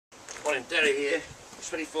Morning, Derry here.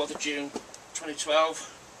 It's 24th of June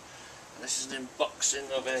 2012 and this is an unboxing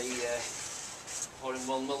of a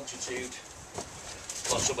 4-in-1 multi-tool.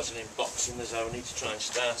 Not so much an unboxing as I need to try and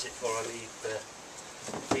start it before I leave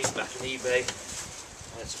feedback on eBay.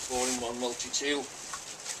 And it's a 4-in-1 multi-tool,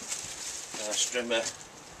 Strimmer,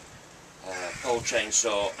 pole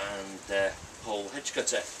chainsaw and pole hedge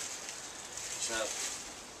cutter. So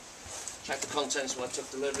check the contents when I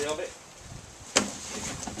took delivery of it.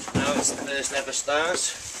 Now it's the first ever start,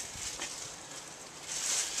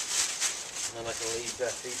 and then I can leave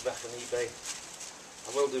feedback on eBay. I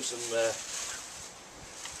will do some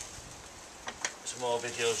more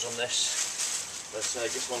videos on this, but I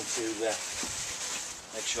just want to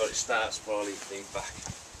make sure it starts before I leave feedback.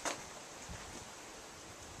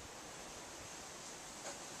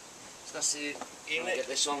 So that's the unit. Get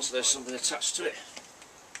this on so there's something attached to it.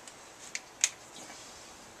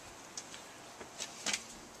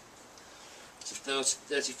 It's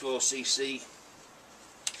a 34cc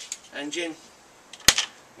engine,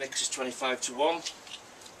 mix is 25:1.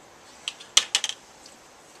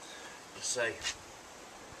 As I say,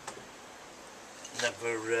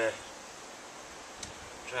 never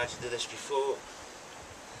tried to do this before,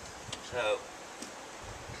 so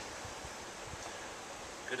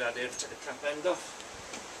good idea to take the cap end off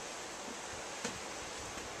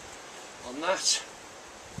on that,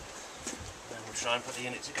 and we'll try and put the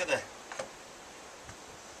unit together.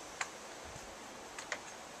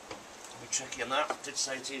 Tricky on that. I did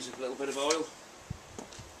say to use a little bit of oil.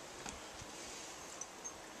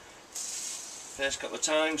 First couple of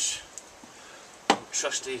times,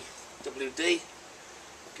 trusty WD,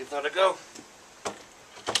 give that a go.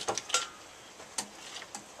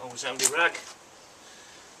 Always handy rag.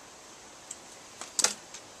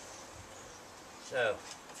 So,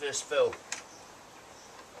 first fill.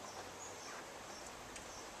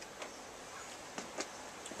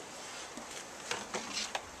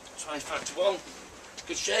 Factor 1,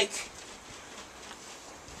 good shake.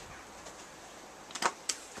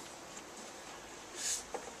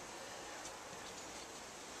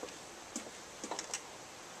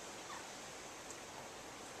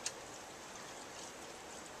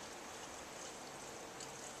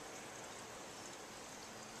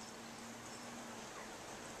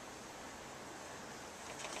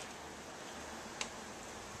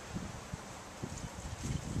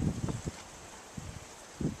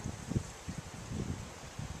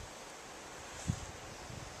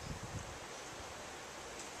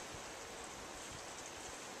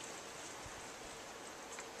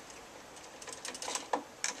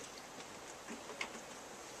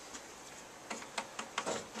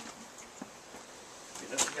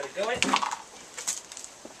 Get it going.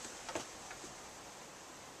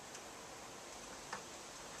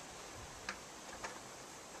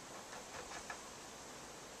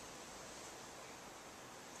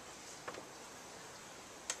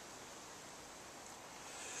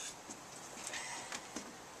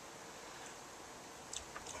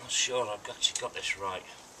 I'm not sure I've actually got this right.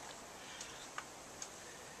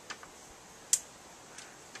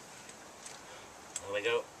 There we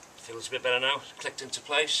go. Feels a bit better now, it's clicked into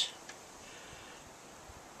place.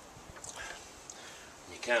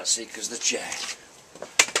 You can't see because of the chair.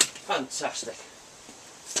 Fantastic.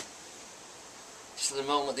 Just at the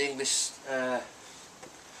moment the English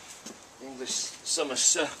summer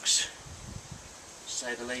sucks, to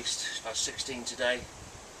say the least. It's about 16 today.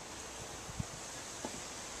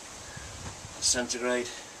 Centigrade.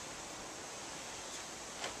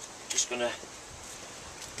 Just gonna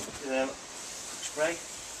spray.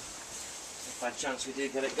 By chance we do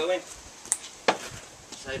get it going,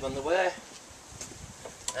 save on the wear,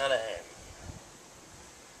 and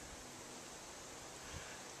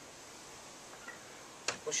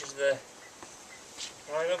pushes the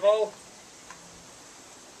primer ball.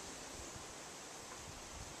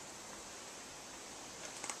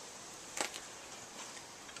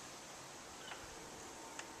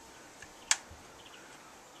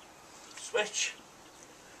 Switch,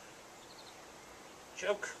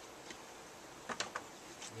 choke.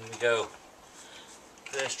 Here we go,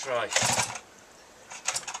 first try.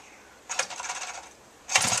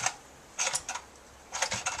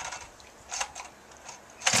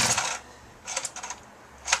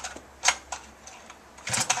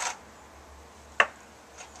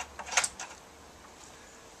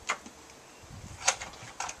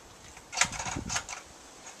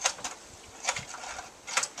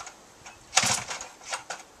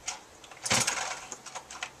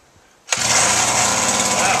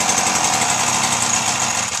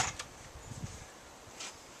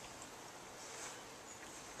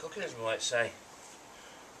 As we might say.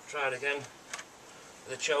 Try it again with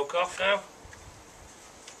the choke off now.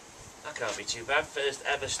 That can't be too bad. First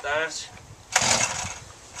ever start.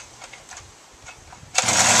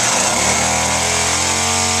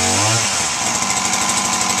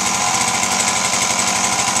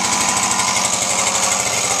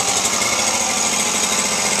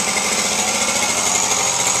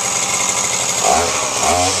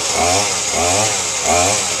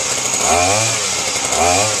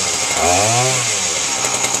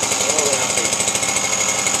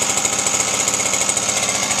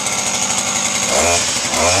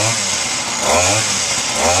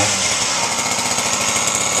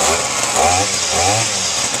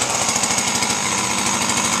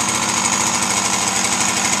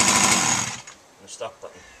 Stop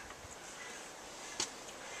button.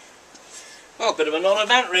 Well, a bit of a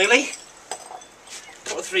non-event really.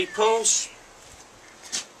 Couple of 3 pulls.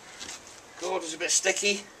 Cord was a bit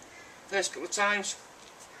sticky first couple of times.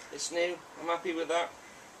 It's new, I'm happy with that.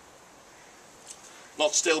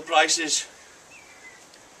 Not STIHL prices,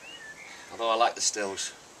 although I like the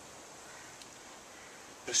STIHLs.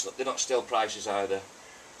 They're not STIHL prices either.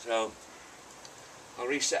 So I'll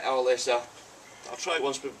reset all this up. I'll try it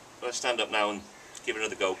once when I stand up now and give it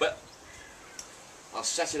another go, but I'll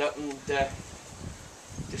set it up and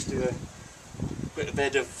just do a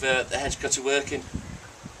bit of the Hedge cutter working,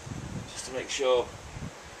 just to make sure.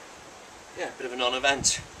 Yeah, a bit of a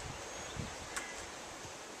non-event.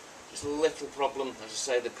 Just a little problem, as I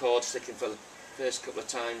say, the cord sticking for the first couple of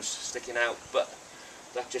times, sticking out, but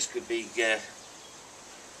that just could be because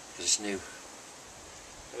it's new.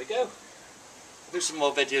 There we go. I'll do some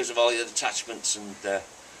more videos of all the other attachments and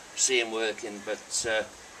see them working, but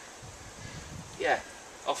yeah,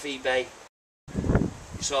 off eBay.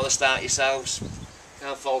 You saw the start yourselves.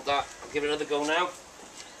 Can't fault that. I'll give it another go now.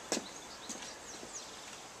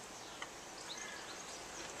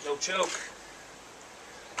 No choke.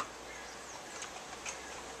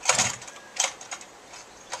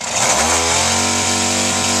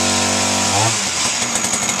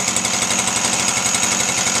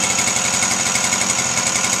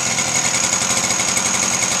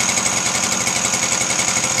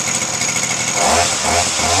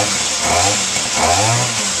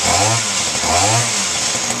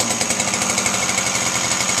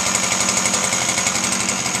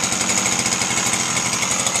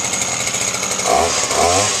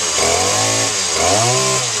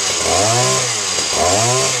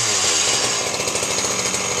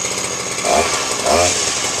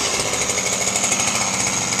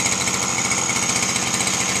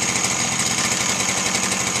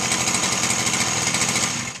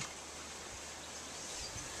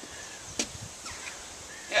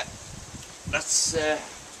 Yeah, that's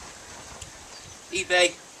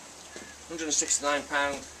eBay, £169.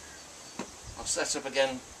 I'll set up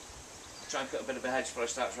again, try and cut a bit of a hedge before I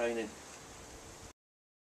start training.